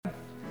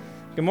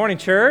Good morning,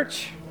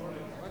 church.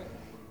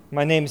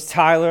 My name is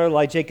Tyler.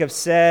 Like Jacob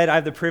said, I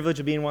have the privilege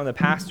of being one of the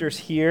pastors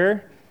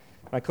here.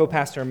 My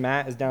co-pastor,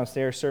 Matt, is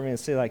downstairs serving at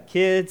City Light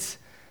Kids,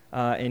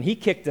 and he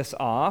kicked us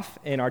off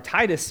in our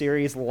Titus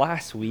series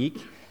last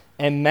week.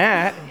 And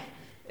Matt,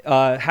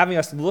 having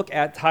us look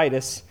at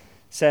Titus,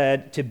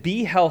 said to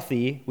be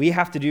healthy, we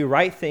have to do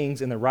right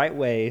things in the right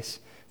ways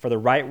for the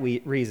right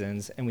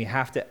reasons, and we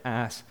have to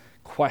ask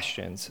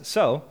questions.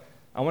 So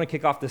I want to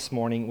kick off this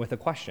morning with a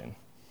question.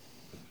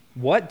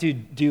 What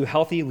do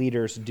healthy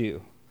leaders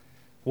do?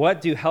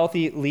 What do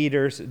healthy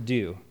leaders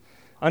do?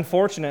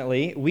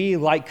 Unfortunately, we,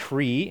 like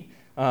Crete,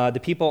 the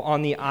people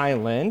on the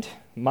island,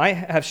 might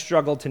have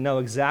struggled to know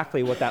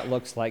exactly what that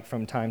looks like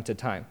from time to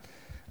time.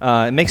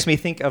 It makes me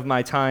think of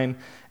my time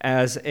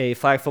as a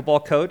flag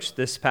football coach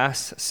this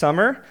past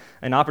summer.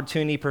 An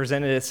opportunity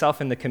presented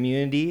itself in the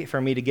community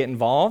for me to get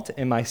involved,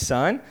 and my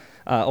son,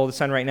 oldest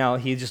son right now,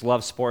 he just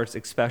loves sports,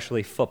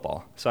 especially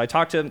football. So I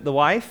talked to the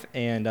wife,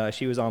 and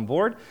she was on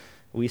board.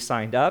 We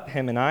signed up,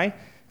 him and I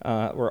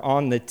were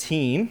on the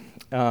team,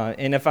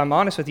 and if I'm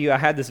honest with you, I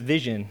had this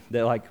vision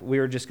that we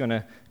were just going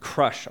to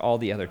crush all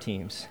the other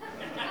teams,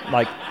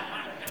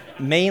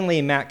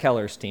 mainly Matt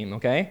Keller's team,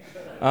 okay?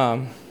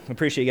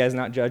 Appreciate you guys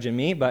not judging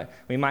me, but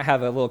we might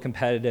have a little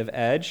competitive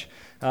edge,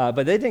 but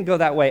they didn't go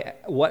that way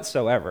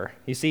whatsoever.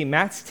 You see,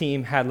 Matt's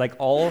team had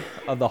all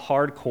of the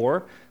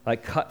hardcore,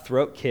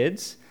 cutthroat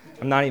kids.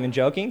 I'm not even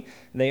joking.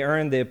 They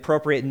earned the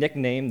appropriate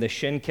nickname, the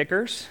Shin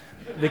Kickers,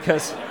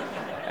 because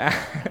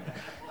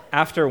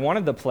after one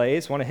of the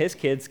plays, one of his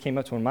kids came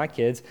up to one of my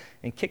kids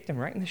and kicked him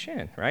right in the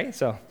shin, right?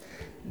 So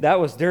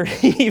that was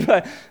dirty,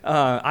 but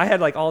I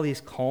had all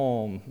these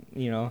calm,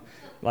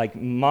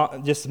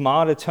 just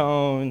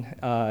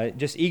monotone,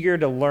 just eager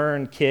to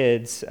learn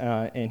kids,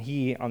 and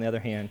he, on the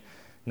other hand,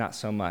 not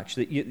so much.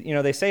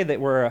 They say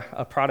that we're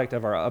a product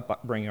of our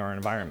upbringing, our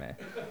environment.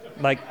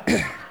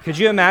 Could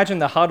you imagine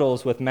the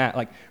huddles with Matt?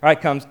 All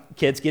right, come,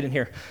 kids, get in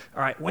here.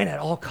 All right, win at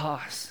all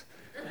costs.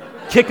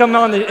 Kick them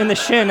in the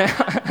shin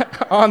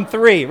on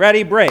 3.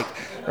 Ready, break,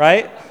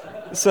 right?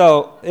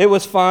 So it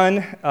was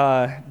fun,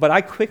 but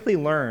I quickly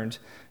learned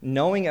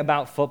knowing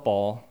about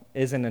football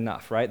isn't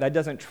enough, right? That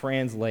doesn't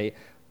translate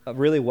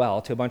really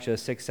well to a bunch of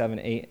 6, 7,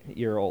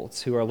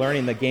 8-year-olds who are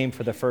learning the game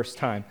for the first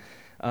time.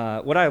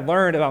 What I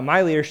learned about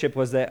my leadership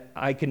was that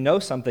I could know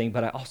something,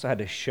 but I also had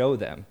to show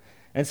them,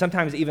 and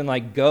sometimes even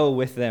go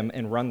with them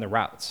and run the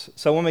routes.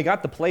 So when we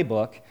got the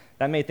playbook,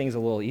 that made things a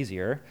little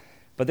easier.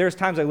 But there's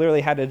times I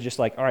literally had to just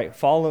all right,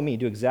 follow me,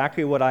 do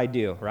exactly what I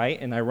do, right?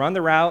 And I run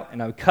the route,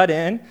 and I would cut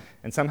in,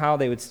 and somehow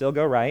they would still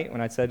go right when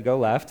I said go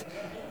left.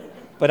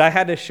 But I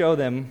had to show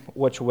them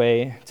which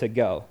way to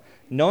go.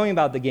 Knowing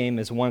about the game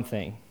is one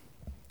thing,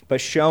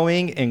 but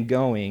showing and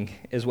going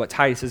is what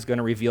Titus is going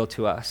to reveal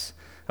to us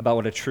about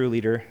what a true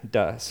leader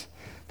does.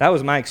 That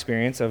was my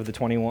experience of the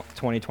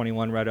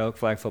 2021 Red Oak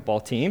flag football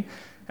team.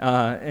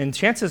 And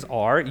chances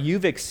are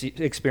you've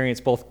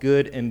experienced both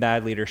good and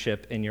bad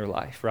leadership in your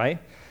life, right?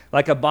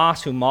 Like a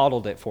boss who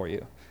modeled it for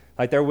you.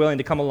 They're willing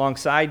to come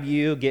alongside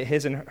you, get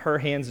his and her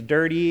hands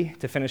dirty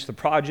to finish the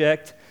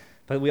project.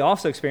 But we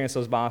also experience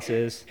those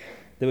bosses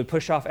that would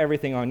push off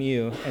everything on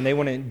you, and they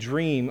wouldn't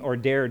dream or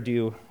dare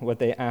do what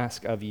they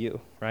ask of you,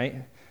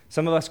 right?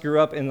 Some of us grew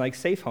up in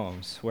safe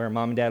homes where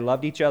mom and dad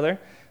loved each other.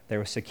 There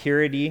was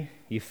security.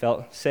 You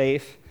felt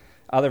safe.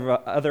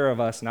 Other of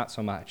us, not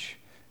so much.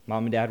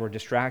 Mom and dad were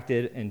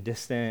distracted and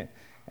distant,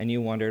 and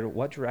you wondered,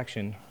 what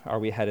direction are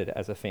we headed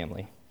as a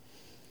family?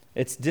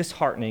 It's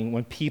disheartening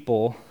when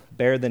people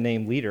bear the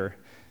name leader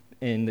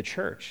in the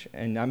church.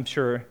 And I'm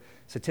sure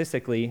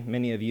statistically,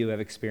 many of you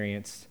have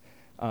experienced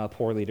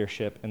poor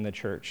leadership in the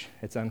church.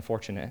 It's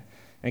unfortunate.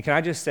 And can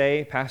I just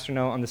say, Pastor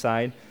Noah on the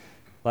side,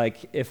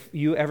 if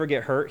you ever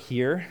get hurt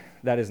here,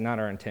 that is not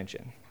our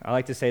intention. I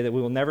like to say that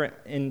we will never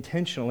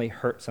intentionally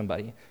hurt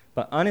somebody,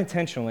 but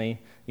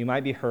unintentionally, you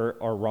might be hurt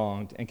or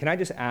wronged. And can I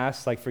just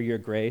ask, for your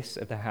grace,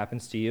 if that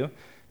happens to you,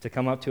 to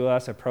come up to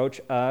us,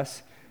 approach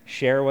us,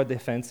 share what the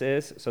offense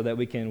is so that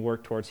we can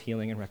work towards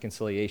healing and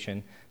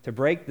reconciliation to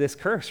break this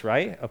curse,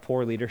 right, of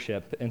poor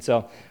leadership. And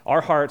so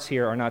our hearts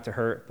here are not to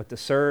hurt, but to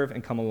serve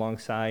and come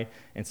alongside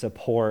and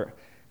support.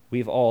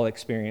 We've all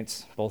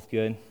experienced both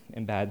good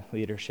and bad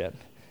leadership.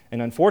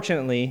 And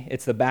unfortunately,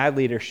 it's the bad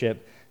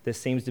leadership that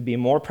seems to be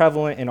more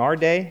prevalent in our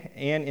day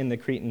and in the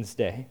Cretans'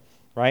 day,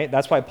 right?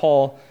 That's why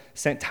Paul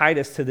sent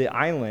Titus to the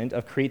island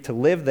of Crete to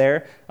live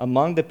there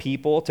among the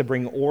people, to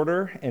bring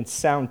order and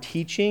sound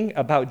teaching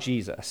about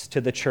Jesus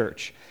to the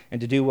church and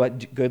to do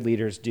what good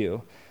leaders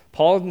do.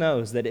 Paul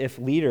knows that if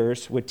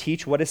leaders would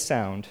teach what is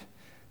sound,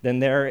 then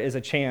there is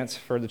a chance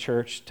for the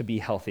church to be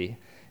healthy.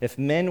 If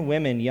men,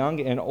 women, young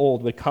and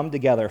old would come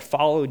together,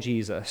 follow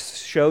Jesus,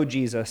 show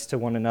Jesus to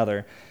one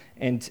another,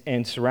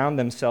 and surround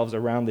themselves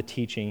around the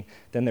teaching,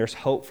 then there's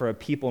hope for a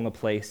people and a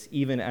place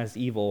even as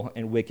evil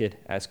and wicked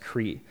as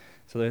Crete.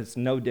 So it's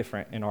no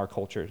different in our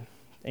culture.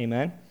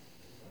 Amen?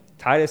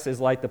 Titus is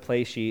like the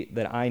play sheet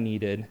that I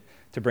needed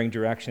to bring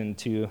direction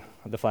to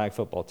the flag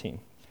football team.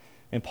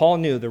 And Paul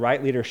knew the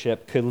right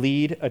leadership could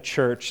lead a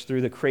church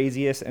through the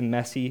craziest and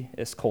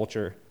messiest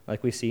culture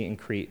like we see in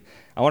Crete.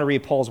 I want to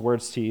read Paul's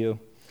words to you.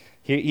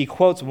 He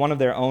quotes one of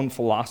their own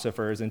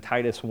philosophers in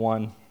Titus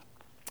 1.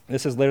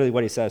 This is literally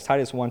what he says,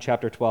 Titus 1,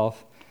 chapter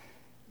 12.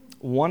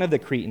 One of the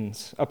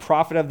Cretans, a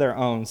prophet of their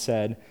own,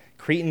 said,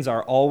 Cretans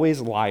are always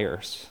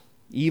liars,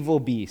 evil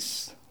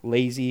beasts,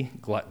 lazy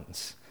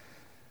gluttons.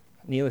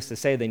 Needless to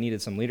say, they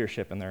needed some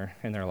leadership in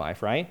their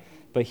life, right?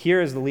 But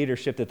here is the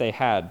leadership that they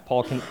had.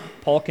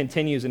 Paul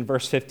continues in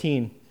verse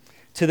 15.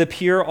 To the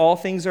pure, all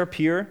things are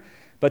pure,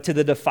 but to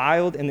the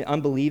defiled and the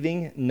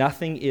unbelieving,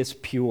 nothing is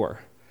pure.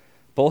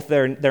 Both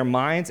their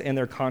minds and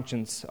their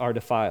conscience are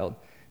defiled.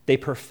 They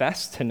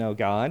profess to know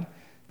God,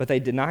 but they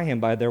deny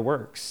him by their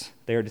works.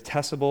 They are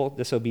detestable,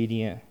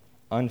 disobedient,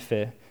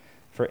 unfit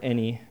for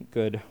any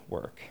good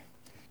work.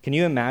 Can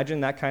you imagine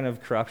that kind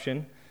of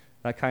corruption,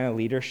 that kind of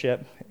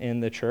leadership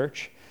in the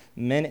church?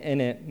 Men in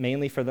it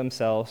mainly for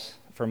themselves,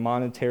 for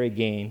monetary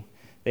gain.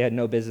 They had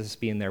no business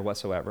being there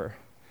whatsoever.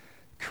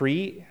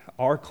 Crete,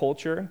 our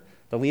culture,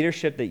 the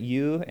leadership that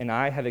you and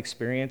I have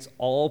experienced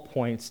all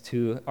points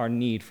to our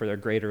need for a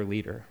greater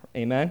leader.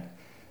 Amen?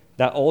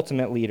 That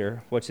ultimate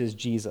leader, which is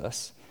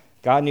Jesus.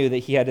 God knew that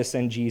he had to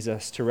send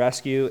Jesus to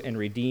rescue and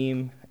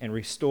redeem and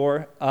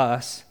restore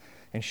us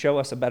and show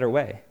us a better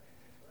way.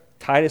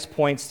 Titus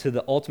points to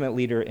the ultimate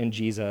leader in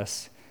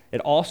Jesus. It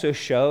also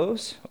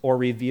shows or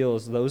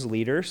reveals those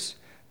leaders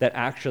that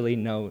actually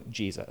know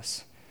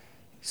Jesus.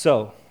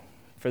 So,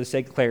 for the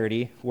sake of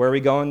clarity, where are we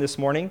going this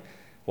morning?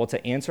 Well,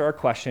 to answer our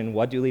question,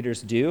 what do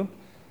leaders do?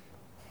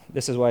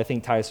 This is what I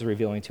think Titus is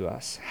revealing to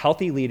us.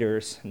 Healthy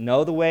leaders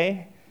know the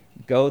way,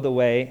 go the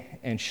way,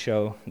 and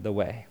show the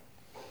way.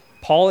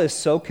 Paul is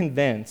so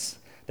convinced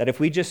that if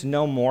we just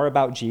know more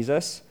about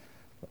Jesus,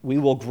 we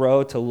will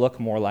grow to look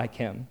more like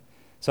him.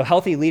 So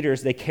healthy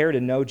leaders, they care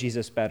to know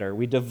Jesus better.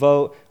 We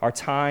devote our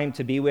time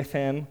to be with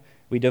him.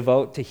 We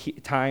devote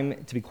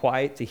time to be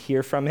quiet, to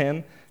hear from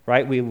him,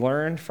 right? We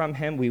learn from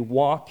him. We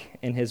walk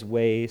in his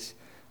ways.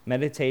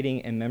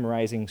 Meditating and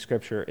memorizing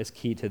Scripture is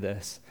key to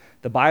this.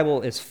 The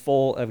Bible is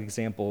full of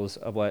examples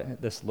of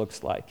what this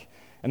looks like.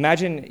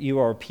 Imagine you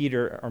are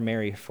Peter or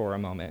Mary for a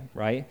moment,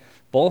 right?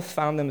 Both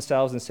found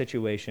themselves in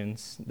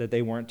situations that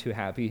they weren't too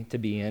happy to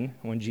be in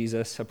when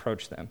Jesus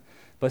approached them.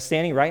 But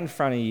standing right in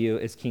front of you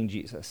is King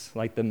Jesus,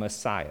 like the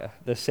Messiah,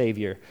 the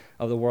Savior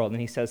of the world.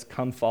 And he says,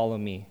 come follow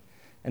me.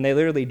 And they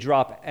literally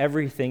drop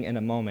everything in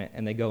a moment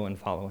and they go and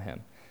follow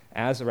him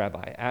as a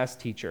rabbi, as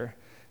teacher,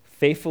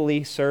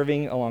 faithfully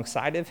serving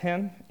alongside of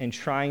him and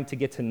trying to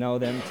get to know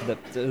them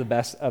to the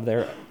best of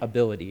their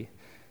ability.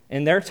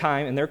 In their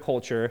time, in their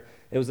culture,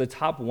 it was the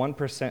top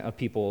 1% of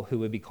people who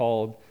would be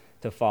called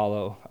to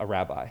follow a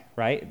rabbi,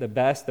 right? The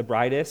best, the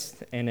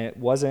brightest, and it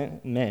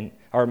wasn't men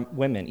or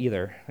women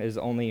either. It was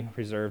only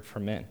reserved for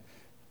men.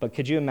 But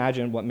could you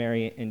imagine what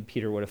Mary and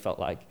Peter would have felt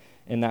like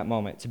in that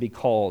moment to be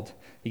called?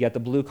 You got the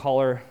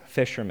blue-collar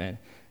fisherman.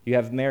 You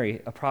have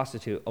Mary, a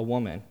prostitute, a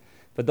woman.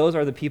 But those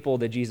are the people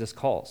that Jesus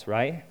calls,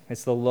 right?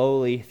 It's the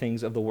lowly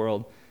things of the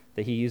world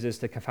that he uses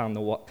to confound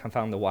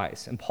the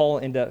wise. And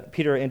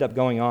Peter ended up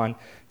going on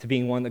to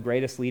being one of the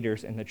greatest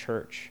leaders in the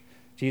church.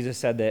 Jesus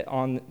said that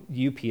on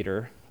you,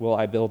 Peter, will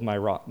I build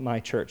my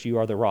church. You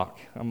are the rock.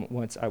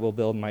 Once I will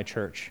build my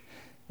church.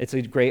 It's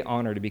a great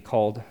honor to be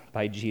called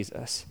by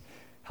Jesus.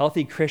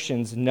 Healthy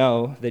Christians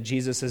know that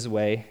Jesus'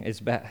 way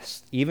is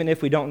best, even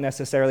if we don't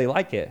necessarily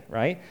like it,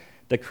 right?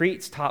 The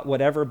Cretes taught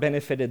whatever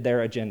benefited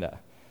their agenda.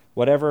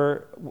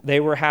 Whatever they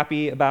were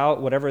happy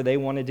about, whatever they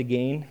wanted to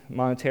gain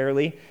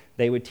monetarily,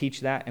 they would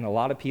teach that, and a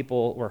lot of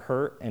people were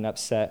hurt and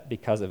upset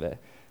because of it.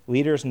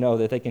 Leaders know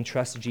that they can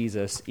trust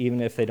Jesus even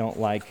if they don't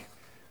like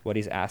what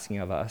he's asking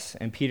of us.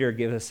 And Peter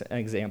gives us an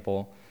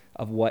example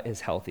of what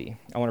is healthy.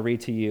 I want to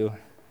read to you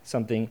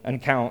an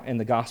account in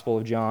the Gospel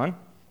of John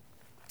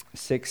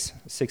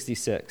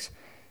 6:66.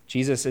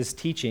 Jesus is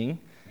teaching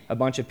a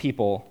bunch of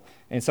people,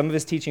 and some of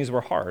his teachings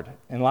were hard,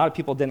 and a lot of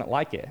people didn't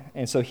like it.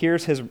 And so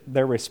here's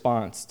their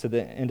response to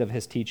the end of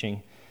his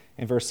teaching.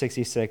 In verse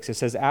 66, it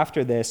says,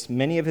 after this,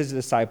 many of his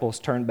disciples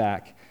turned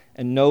back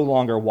and no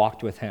longer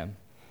walked with him.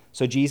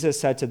 So Jesus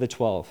said to the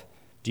 12,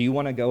 do you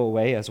want to go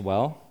away as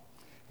well?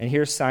 And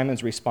here's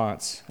Simon's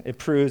response. It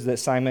proves that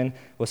Simon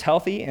was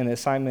healthy and that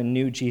Simon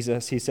knew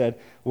Jesus. He said,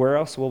 where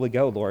else will we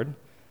go, Lord?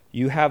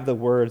 You have the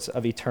words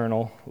of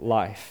eternal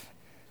life.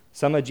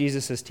 Some of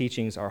Jesus'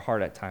 teachings are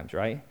hard at times,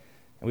 right?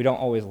 And we don't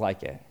always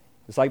like it.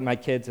 It's like my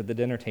kids at the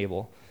dinner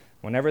table.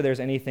 Whenever there's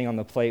anything on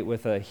the plate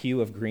with a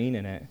hue of green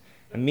in it,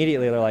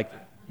 immediately they're like,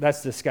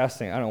 that's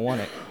disgusting. I don't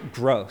want it.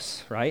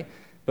 Gross, right?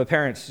 But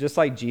parents, just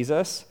like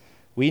Jesus,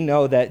 we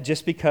know that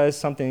just because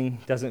something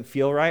doesn't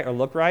feel right or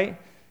look right,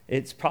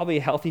 it's probably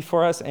healthy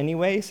for us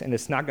anyways, and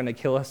it's not going to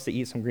kill us to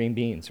eat some green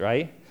beans,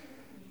 right?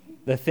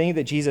 The thing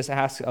that Jesus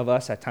asks of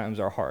us at times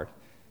are hard.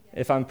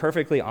 If I'm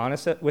perfectly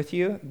honest with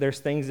you, there's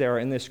things that are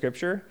in this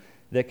scripture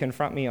that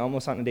confront me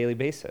almost on a daily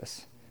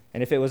basis.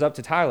 And if it was up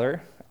to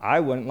Tyler, I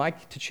wouldn't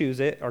like to choose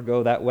it or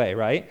go that way,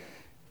 right?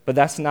 But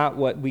that's not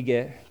what we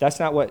get. That's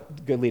not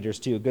what good leaders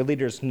do. Good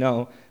leaders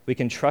know we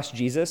can trust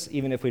Jesus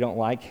even if we don't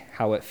like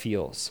how it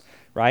feels,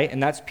 right?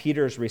 And that's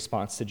Peter's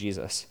response to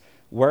Jesus.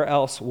 Where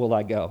else will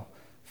I go?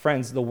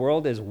 Friends, the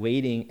world is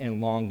waiting and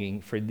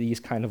longing for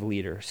these kind of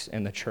leaders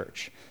in the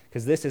church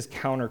because this is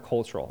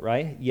countercultural,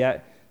 right?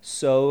 Yet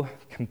so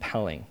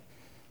compelling.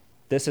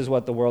 This is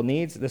what the world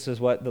needs. This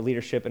is what the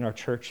leadership in our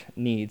church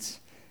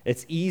needs.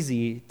 It's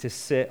easy to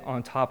sit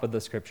on top of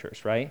the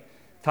scriptures, right?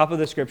 Top of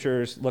the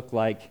scriptures look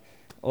like,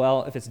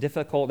 well, if it's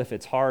difficult, if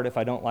it's hard, if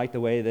I don't like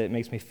the way that it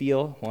makes me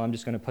feel, well, I'm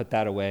just going to put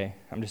that away.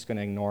 I'm just going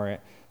to ignore it.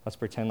 Let's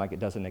pretend like it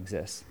doesn't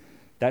exist.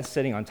 That's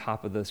sitting on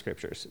top of the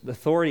scriptures. The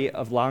authority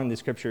of allowing the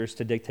scriptures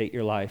to dictate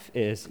your life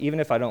is, even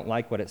if I don't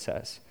like what it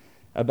says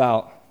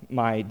about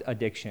my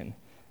addiction,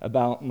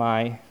 about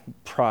my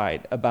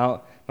pride,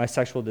 about my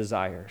sexual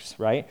desires,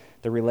 right?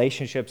 The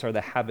relationships or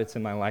the habits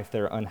in my life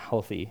that are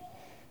unhealthy.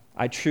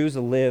 I choose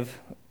to live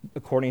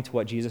according to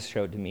what Jesus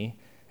showed to me,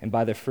 and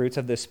by the fruits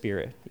of the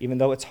Spirit. Even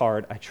though it's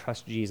hard, I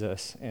trust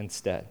Jesus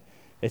instead.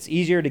 It's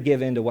easier to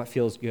give in to what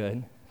feels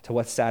good, to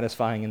what's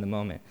satisfying in the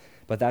moment,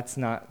 but that's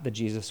not the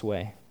Jesus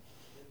way.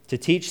 To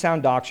teach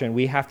sound doctrine,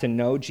 we have to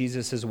know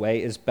Jesus'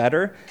 way is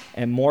better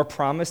and more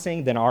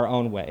promising than our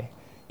own way.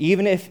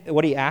 Even if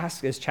what he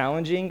asks is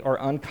challenging or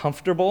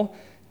uncomfortable,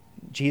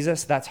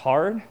 Jesus, that's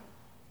hard,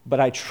 but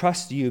I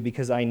trust you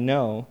because I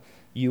know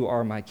you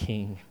are my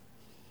King.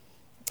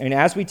 And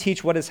as we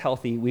teach what is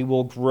healthy, we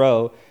will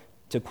grow,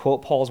 to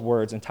quote Paul's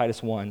words in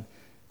Titus 1,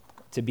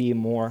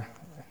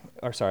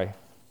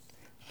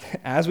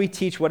 as we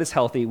teach what is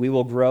healthy, we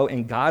will grow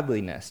in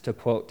godliness, to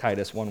quote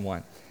Titus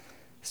 1:1.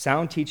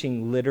 Sound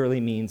teaching literally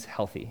means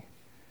healthy.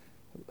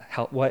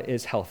 What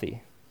is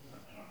healthy?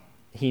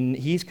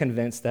 He's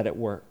convinced that it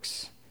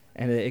works,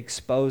 and it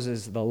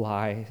exposes the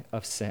lie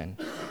of sin.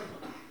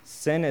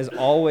 Sin is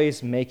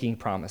always making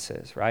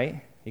promises,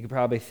 right? You could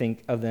probably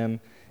think of them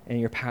in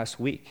your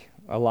past week.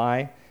 A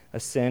lie, a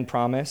sin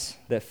promise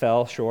that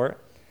fell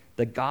short.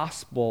 The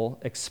gospel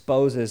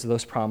exposes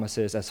those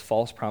promises as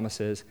false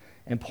promises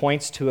and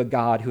points to a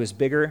God who is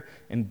bigger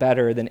and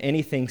better than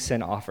anything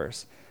sin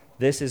offers.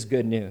 This is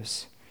good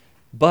news.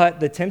 But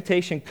the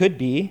temptation could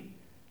be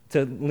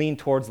to lean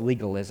towards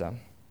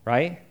legalism,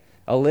 right?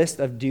 A list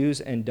of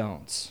do's and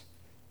don'ts.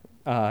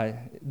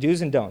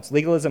 Do's and don'ts.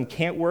 Legalism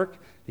can't work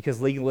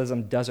because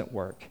legalism doesn't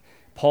work.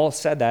 Paul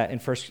said that in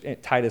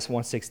Titus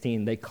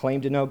 1:16. They claim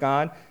to know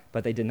God,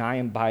 but they deny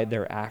him by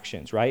their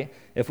actions, right?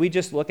 If we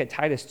just look at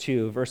Titus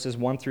 2, verses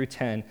 1 through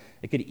 10,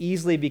 it could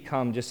easily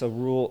become just a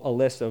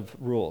list of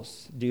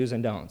rules, do's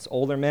and don'ts.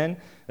 Older men,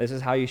 this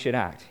is how you should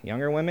act.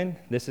 Younger women,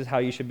 this is how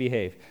you should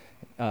behave.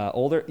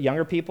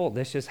 Younger people,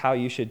 this is how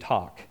you should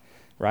talk,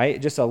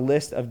 right? Just a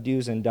list of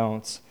do's and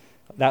don'ts.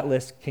 That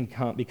list can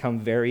become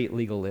very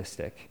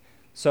legalistic.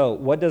 So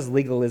what does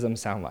legalism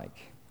sound like?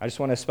 I just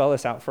want to spell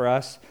this out for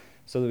us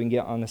so that we can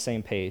get on the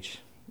same page.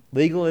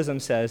 Legalism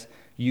says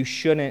you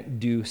shouldn't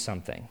do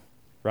something,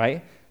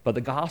 right? But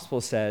the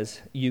gospel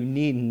says you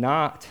need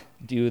not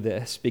do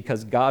this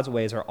because God's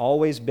ways are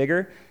always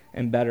bigger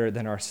and better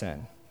than our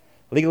sin.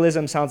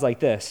 Legalism sounds like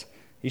this.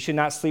 You should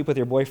not sleep with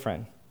your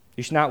boyfriend.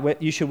 You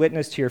should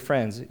witness to your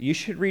friends. You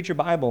should read your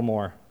Bible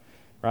more,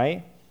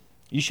 right?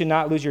 You should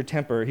not lose your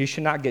temper. You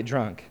should not get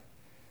drunk.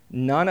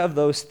 None of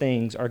those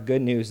things are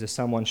good news to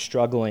someone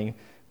struggling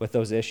with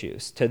those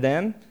issues. To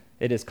them,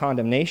 it is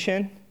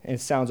condemnation and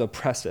it sounds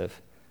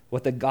oppressive.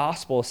 What the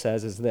gospel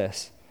says is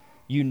this: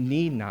 you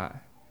need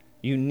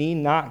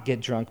not get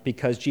drunk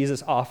because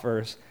Jesus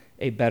offers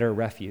a better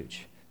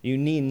refuge. You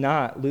need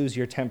not lose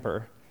your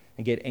temper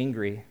and get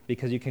angry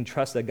because you can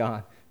trust a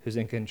God who's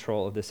in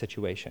control of the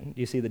situation. Do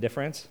you see the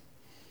difference?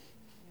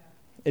 Yeah.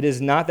 It is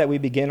not that we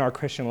begin our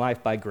Christian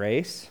life by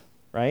grace,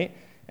 right?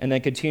 And then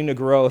continue to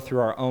grow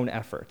through our own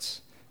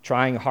efforts,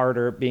 trying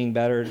harder, being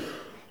better,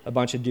 a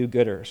bunch of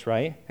do-gooders,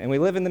 right? And we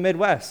live in the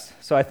Midwest,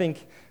 so I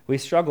think we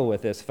struggle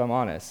with this, if I'm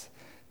honest.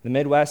 The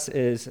Midwest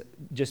is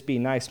just be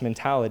nice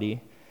mentality,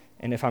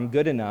 and if I'm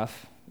good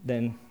enough,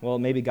 then, well,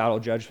 maybe God will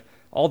judge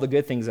all the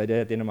good things I did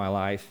at the end of my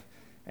life,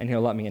 and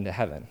he'll let me into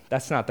heaven.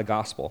 That's not the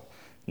gospel.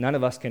 None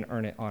of us can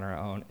earn it on our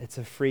own. It's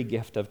a free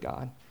gift of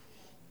God.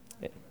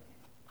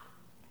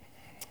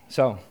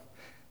 So,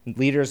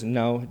 leaders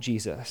know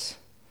Jesus.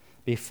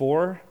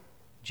 Before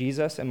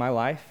Jesus in my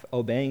life,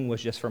 obeying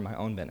was just for my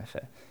own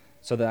benefit,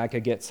 so that I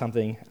could get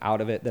something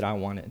out of it that I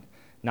wanted,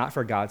 not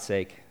for God's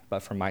sake,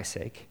 but for my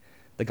sake.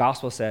 The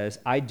gospel says,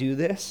 I do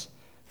this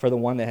for the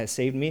one that has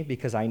saved me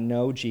because I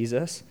know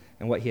Jesus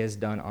and what he has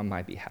done on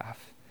my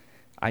behalf.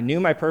 I knew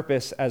my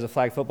purpose as a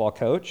flag football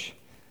coach,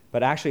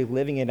 but actually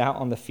living it out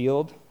on the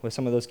field with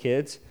some of those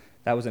kids,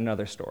 that was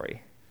another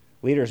story.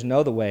 Leaders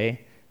know the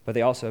way, but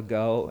they also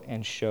go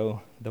and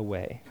show the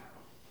way.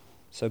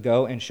 So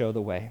go and show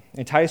the way.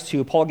 In Titus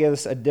 2, Paul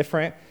gives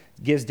different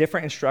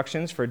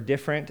instructions for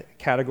different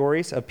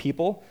categories of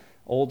people,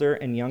 older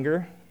and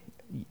younger.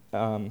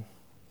 And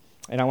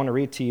I want to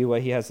read to you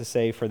what he has to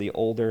say for the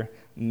older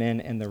men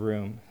in the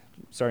room,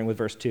 starting with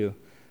verse 2.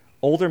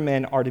 Older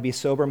men are to be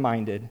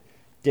sober-minded,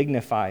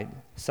 dignified,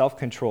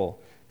 self-control,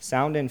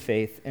 sound in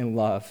faith, in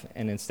love,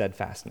 and in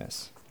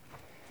steadfastness.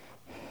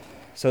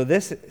 So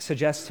this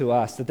suggests to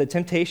us that the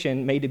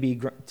temptation made to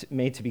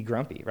be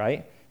grumpy,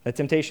 right? The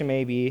temptation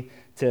may be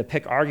to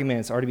pick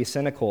arguments or to be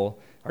cynical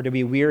or to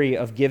be weary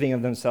of giving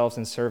of themselves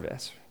in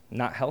service.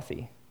 Not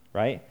healthy,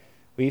 right?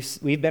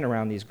 We've been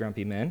around these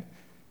grumpy men.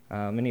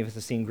 Many of us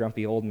have seen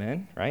Grumpy Old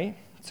Men, right?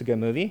 It's a good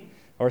movie.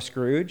 Or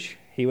Scrooge.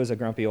 He was a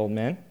grumpy old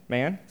man.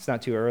 It's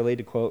not too early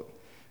to quote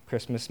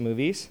Christmas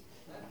movies.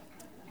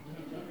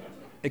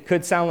 It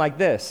could sound like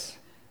this.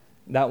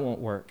 That won't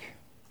work.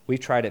 We've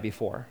tried it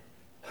before.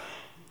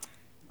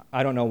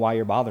 I don't know why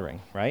you're bothering,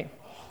 right?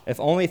 If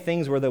only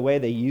things were the way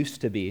they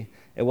used to be.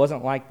 It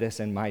wasn't like this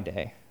in my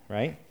day,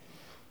 right?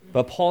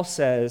 But Paul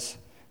says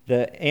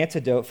the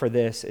antidote for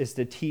this is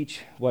to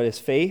teach what is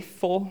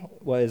faithful,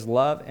 what is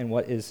love, and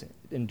what is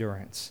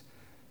endurance.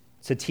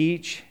 To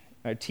teach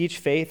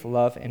faith,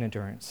 love, and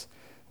endurance.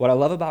 What I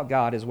love about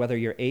God is whether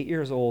you're 8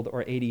 years old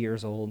or 80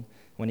 years old,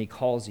 when he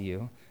calls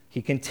you,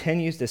 he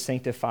continues to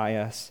sanctify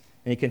us,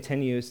 and he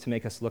continues to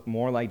make us look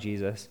more like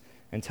Jesus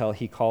until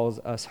he calls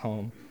us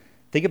home.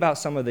 Think about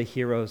some of the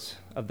heroes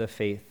of the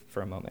faith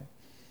for a moment,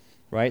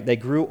 right? They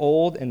grew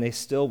old, and they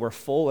still were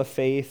full of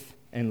faith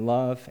and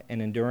love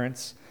and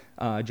endurance.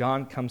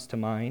 John comes to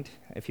mind.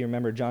 If you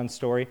remember John's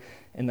story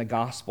in the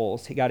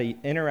Gospels, he got an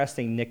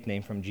interesting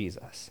nickname from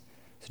Jesus.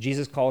 So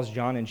Jesus calls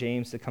John and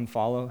James to come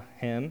follow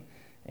him,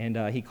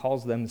 and he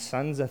calls them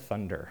sons of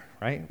thunder,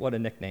 right? What a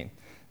nickname.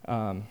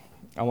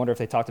 I wonder if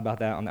they talked about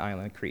that on the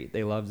island of Crete.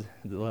 They love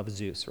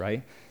Zeus,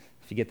 right?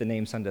 If you get the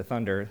name Son of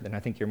Thunder, then I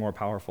think you're more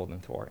powerful than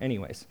Thor.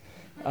 Anyways,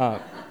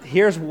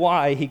 here's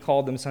why he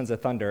called them Sons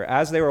of Thunder.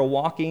 As they were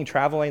walking,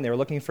 traveling, they were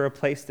looking for a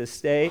place to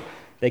stay.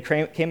 They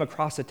came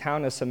across a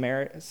town of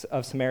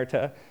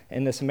Samaritan,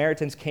 and the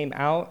Samaritans came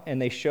out,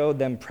 and they showed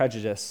them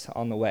prejudice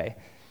on the way.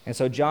 And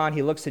so John,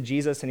 he looks to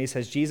Jesus, and he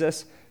says,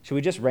 Jesus, should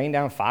we just rain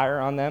down fire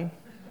on them,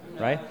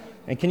 right?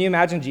 And can you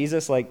imagine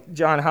Jesus like,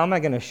 John, how am I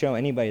going to show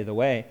anybody the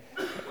way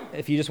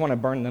if you just want to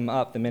burn them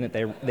up the minute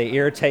they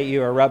irritate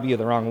you or rub you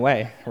the wrong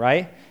way,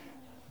 right?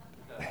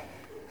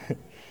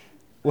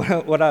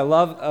 What I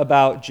love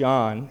about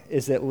John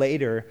is that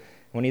later,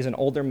 when he's an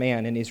older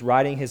man and he's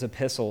writing his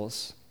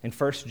epistles in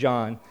 1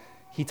 John,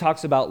 he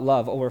talks about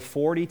love over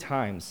 40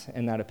 times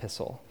in that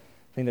epistle.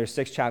 I think there's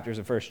 6 chapters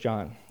of 1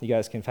 John. You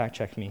guys can fact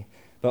check me.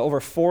 But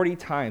over 40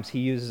 times he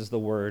uses the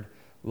word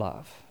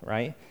love,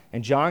 right?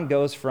 And John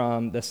goes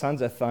from the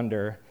sons of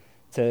thunder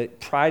to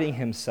priding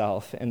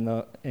himself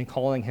in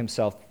calling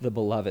himself the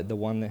beloved, the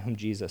one whom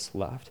Jesus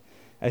loved.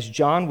 As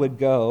John would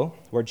go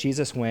where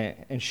Jesus went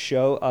and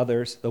show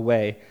others the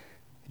way,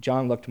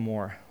 John looked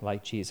more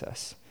like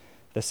Jesus.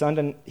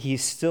 He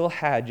still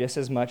had just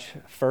as much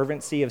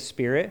fervency of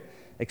spirit,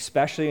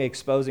 especially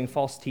exposing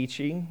false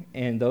teaching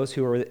and those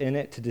who were in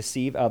it to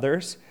deceive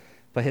others,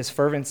 but his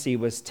fervency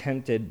was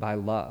tempted by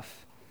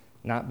love,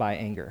 not by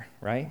anger,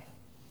 right?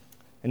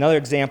 Another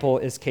example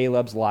is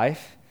Caleb's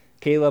life.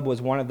 Caleb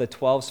was one of the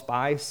 12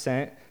 spies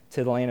sent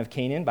to the land of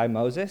Canaan by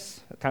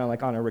Moses, kind of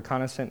like on a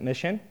reconnaissance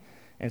mission.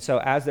 And so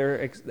as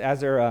they're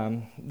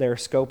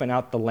scoping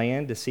out the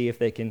land to see if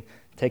they can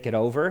take it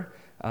over,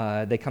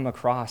 they come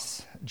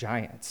across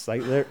giants,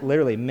 like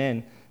literally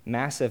men,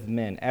 massive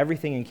men.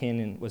 Everything in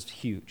Canaan was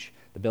huge.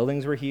 The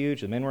buildings were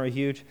huge. The men were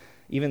huge.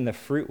 Even the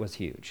fruit was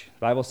huge.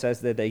 The Bible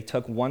says that they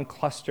took one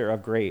cluster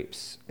of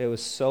grapes. It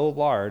was so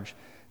large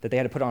that they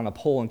had to put it on a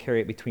pole and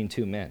carry it between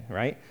 2 men,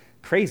 right?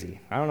 Crazy.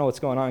 I don't know what's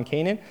going on in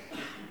Canaan,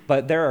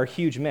 but there are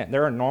huge men.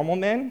 There are normal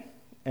men,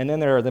 and then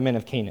there are the men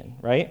of Canaan,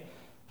 right?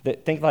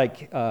 Think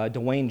like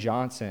Dwayne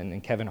Johnson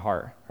and Kevin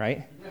Hart,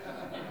 right?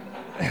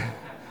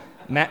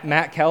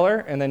 Matt Keller,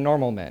 and then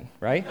normal men,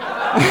 right?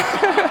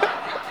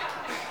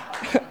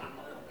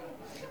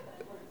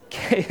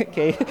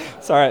 Okay,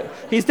 sorry.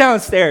 He's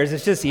downstairs.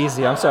 It's just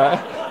easy. I'm sorry.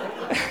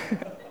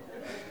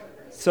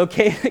 So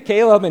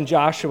Caleb and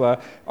Joshua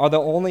are the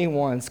only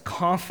ones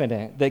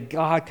confident that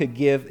God could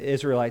give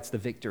Israelites the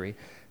victory.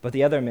 But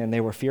the other men, they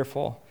were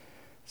fearful.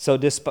 So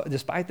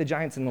despite the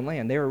giants in the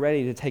land, they were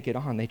ready to take it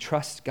on. They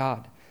trust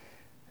God.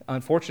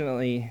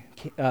 Unfortunately,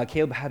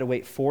 Caleb had to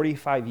wait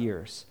 45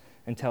 years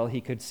until he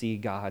could see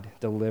God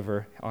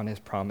deliver on his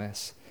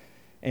promise.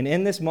 And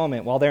in this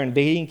moment, while they're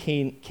invading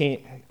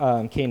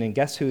Canaan,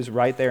 guess who's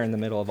right there in the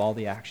middle of all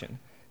the action?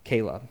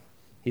 Caleb.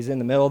 He's in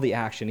the middle of the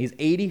action. He's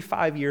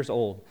 85 years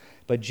old,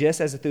 but just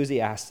as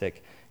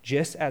enthusiastic,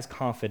 just as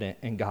confident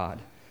in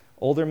God.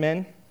 Older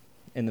men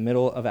in the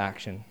middle of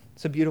action.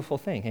 It's a beautiful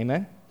thing,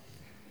 amen?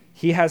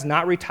 He has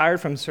not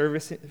retired from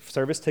service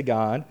to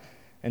God,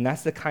 and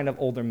that's the kind of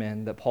older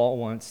men that Paul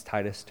wants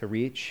Titus to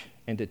reach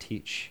and to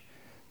teach.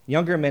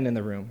 Younger men in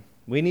the room,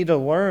 we need to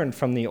learn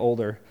from the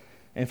older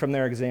and from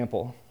their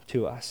example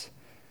to us.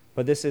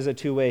 But this is a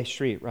two-way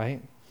street,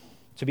 right?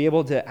 To be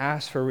able to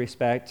ask for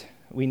respect,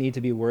 we need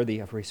to be worthy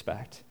of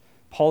respect.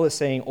 Paul is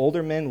saying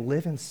older men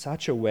live in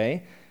such a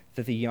way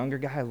that the younger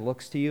guy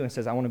looks to you and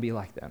says, I want to be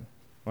like them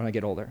when I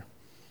get older.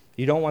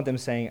 You don't want them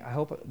saying, I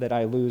hope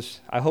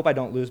I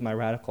don't lose my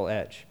radical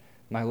edge,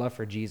 my love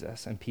for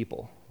Jesus and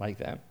people like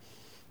them,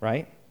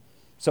 right?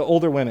 So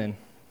older women,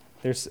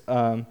 there's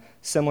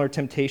similar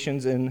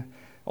temptations in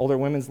older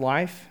women's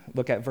life.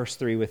 Look at verse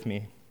 3 with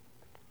me.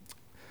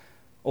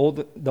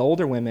 The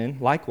older women,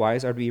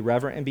 likewise, are to be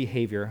reverent in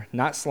behavior,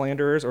 not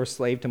slanderers or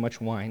slave to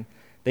much wine.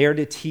 They are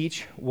to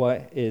teach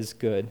what is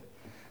good.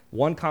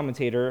 One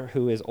commentator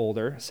who is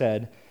older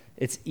said,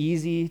 "It's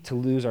easy to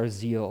lose our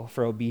zeal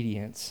for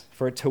obedience,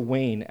 for it to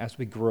wane as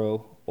we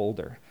grow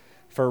older,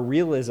 for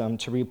realism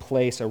to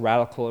replace a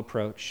radical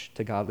approach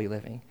to godly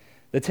living."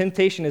 The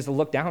temptation is to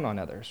look down on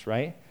others,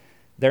 right?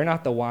 They're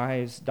not the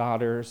wives,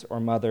 daughters, or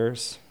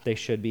mothers they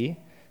should be.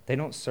 They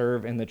don't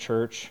serve in the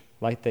church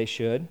like they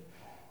should.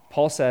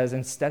 Paul says,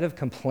 instead of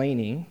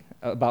complaining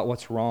about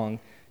what's wrong,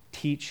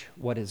 teach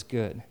what is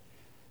good.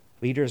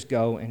 Leaders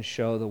go and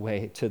show the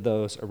way to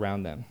those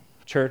around them.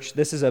 Church,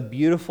 this is a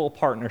beautiful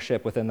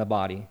partnership within the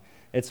body.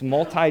 It's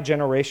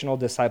multi-generational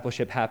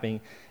discipleship happening.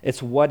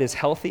 It's what is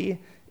healthy.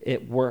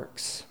 It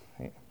works.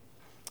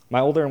 My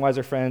older and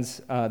wiser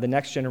friends, the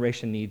next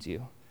generation needs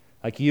you.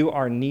 Like, you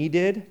are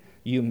needed,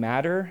 you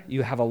matter,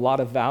 you have a lot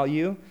of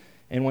value.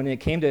 And when it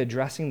came to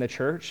addressing the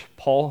church,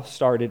 Paul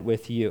started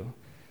with you.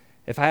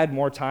 If I had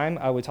more time,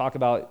 I would talk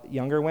about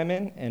younger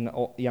women and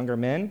younger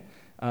men.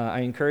 I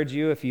encourage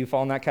you, if you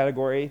fall in that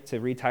category, to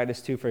read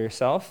Titus 2 for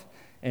yourself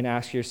and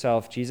ask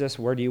yourself, Jesus,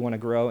 where do you want to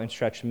grow and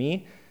stretch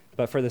me?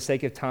 But for the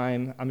sake of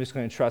time, I'm just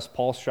going to trust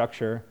Paul's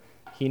structure.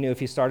 He knew if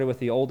he started with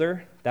the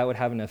older, that would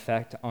have an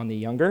effect on the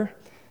younger.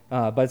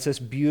 But it's this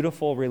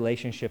beautiful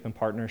relationship and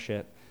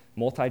partnership,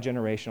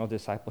 multi-generational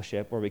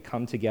discipleship, where we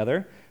come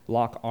together,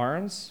 lock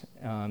arms.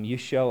 You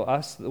show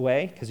us the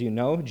way because you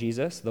know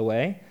Jesus, the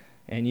way,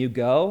 and you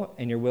go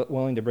and you're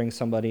willing to bring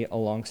somebody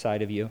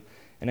alongside of you.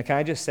 And can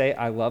I just say,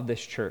 I love this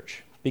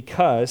church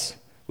because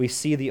we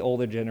see the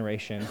older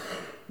generation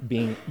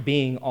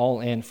being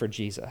all in for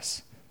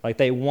Jesus. Like,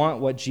 they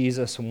want what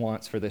Jesus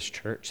wants for this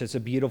church. It's a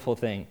beautiful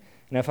thing.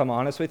 And if I'm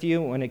honest with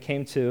you, when it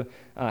came to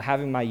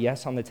having my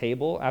yes on the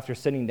table after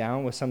sitting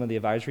down with some of the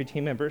advisory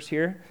team members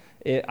here,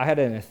 I had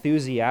an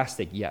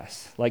enthusiastic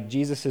yes. Like,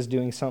 Jesus is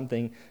doing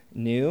something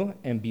new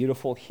and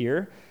beautiful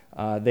here.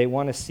 They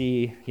want to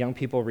see young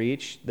people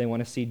reach. They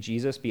want to see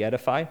Jesus be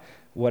edified.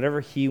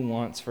 Whatever he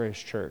wants for his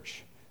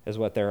church is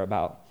what they're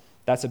about.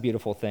 That's a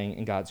beautiful thing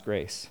in God's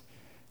grace.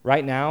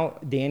 Right now,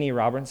 Danny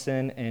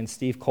Robinson and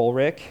Steve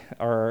Kohlrick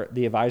are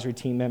the advisory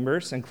team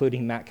members,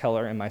 including Matt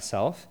Keller and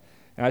myself.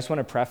 And I just want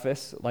to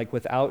preface, like,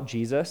 without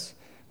Jesus,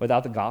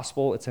 without the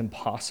gospel, it's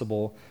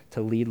impossible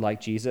to lead like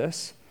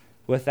Jesus.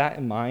 With that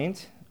in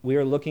mind, we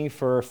are looking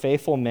for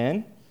faithful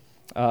men,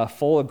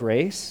 full of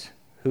grace,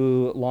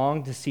 who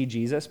long to see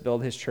Jesus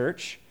build his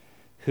church,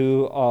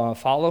 who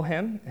follow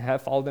him,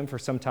 have followed him for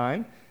some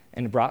time,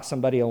 and brought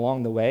somebody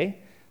along the way,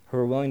 who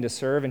are willing to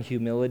serve in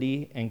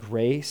humility and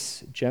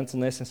grace,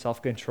 gentleness, and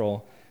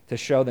self-control to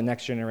show the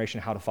next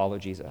generation how to follow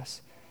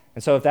Jesus.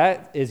 And so if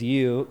that is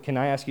you, can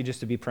I ask you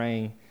just to be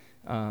praying?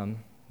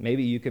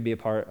 Maybe you could be a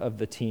part of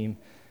the team.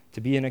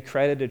 To be an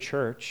accredited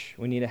church,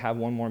 we need to have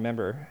one more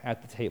member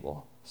at the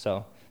table.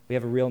 So we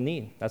have a real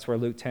need. That's where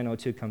Luke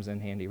 10:02 comes in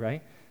handy,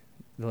 right?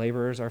 The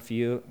laborers are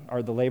few.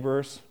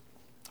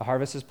 The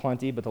harvest is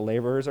plenty, but the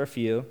laborers are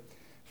few.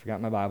 Forgot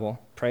my Bible.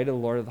 Pray to the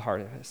Lord of the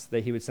harvest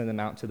that he would send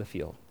them out to the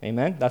field.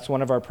 Amen? That's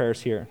one of our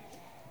prayers here.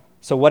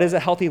 So what is a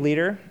healthy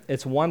leader?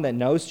 It's one that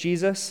knows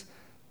Jesus,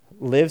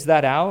 lives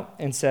that out,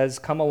 and says,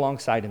 come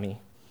alongside of me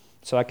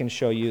so I can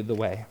show you the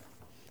way.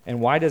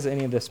 And why does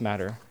any of this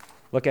matter?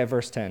 Look at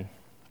verse 10.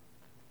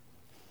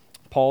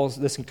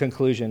 This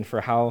conclusion for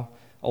how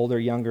older,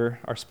 younger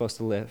are supposed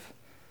to live.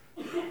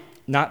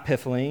 Not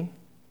piffling,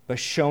 but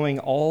showing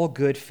all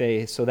good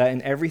faith so that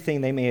in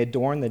everything they may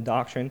adorn the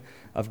doctrine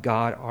of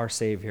God our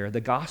Savior.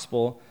 The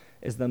gospel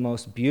is the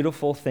most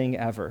beautiful thing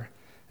ever.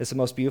 It's the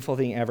most beautiful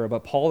thing ever.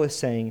 But Paul is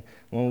saying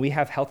when we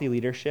have healthy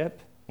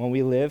leadership, when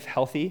we live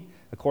healthy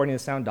according to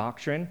sound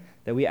doctrine,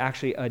 that we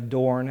actually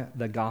adorn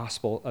the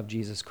gospel of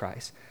Jesus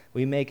Christ.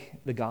 We make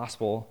the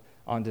gospel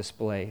on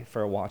display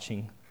for a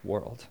watching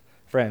world.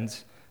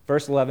 Friends,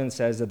 verse 11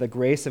 says that the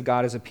grace of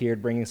God has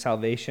appeared, bringing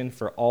salvation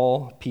for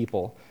all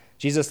people.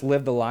 Jesus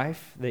lived the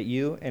life that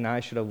you and I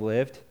should have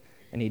lived,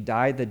 and he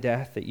died the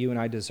death that you and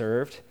I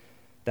deserved.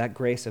 That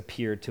grace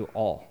appeared to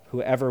all,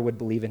 whoever would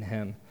believe in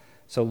him.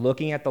 So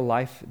looking at the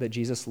life that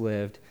Jesus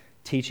lived,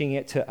 teaching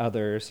it to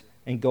others,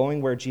 and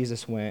going where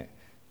Jesus went,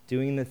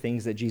 doing the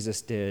things that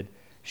Jesus did,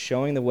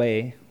 showing the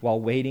way while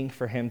waiting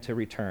for him to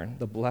return,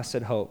 the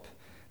blessed hope,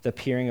 the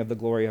appearing of the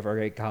glory of our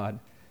great God,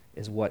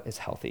 is what is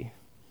healthy.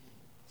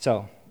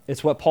 So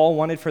it's what Paul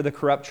wanted for the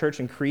corrupt church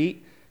in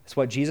Crete. It's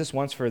what Jesus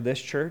wants for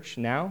this church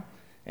now,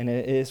 and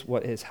it is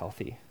what is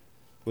healthy.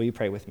 Will you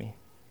pray with me?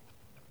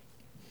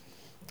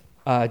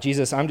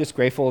 Jesus, I'm just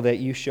grateful that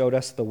you showed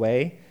us the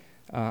way,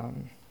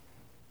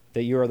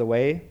 that you are the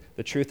way,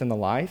 the truth, and the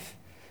life.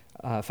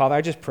 Father,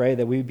 I just pray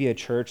that we would be a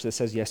church that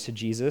says yes to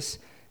Jesus,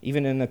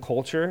 even in a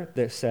culture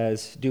that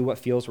says do what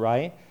feels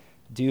right,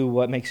 do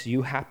what makes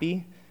you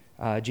happy.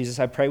 Jesus,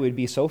 I pray we'd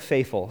be so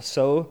faithful,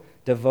 so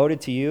devoted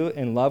to you,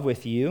 in love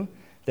with you,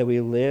 that we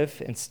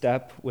live in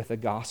step with the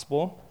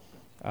gospel,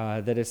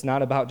 that it's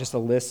not about just a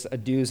list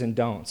of do's and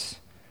don'ts.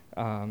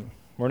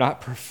 We're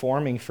not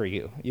performing for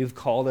you. You've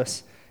called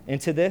us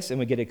into this, and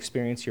we get to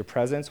experience your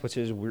presence, which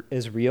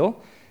is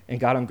real. And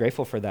God, I'm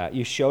grateful for that.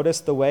 You showed us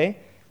the way.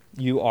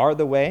 You are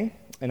the way.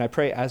 And I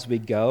pray as we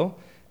go,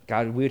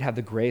 God, we would have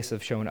the grace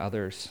of showing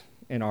others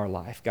in our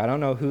life. God, I don't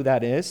know who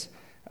that is,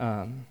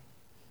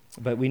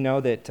 but we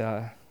know that,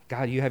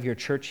 God, you have your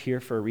church here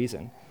for a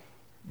reason,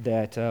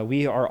 that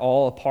we are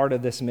all a part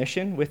of this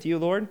mission with you,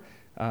 Lord,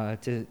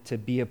 to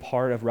be a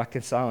part of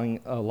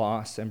reconciling a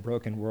lost and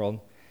broken world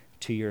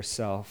to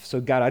yourself. So,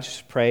 God, I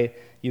just pray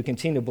you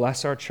continue to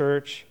bless our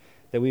church,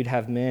 that we'd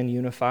have men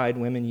unified,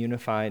 women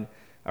unified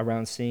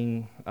around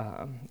seeing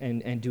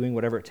and doing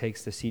whatever it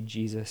takes to see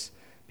Jesus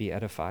be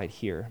edified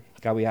here.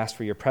 God, we ask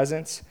for your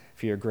presence,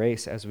 for your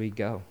grace as we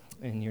go.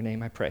 In your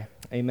name I pray.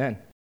 Amen.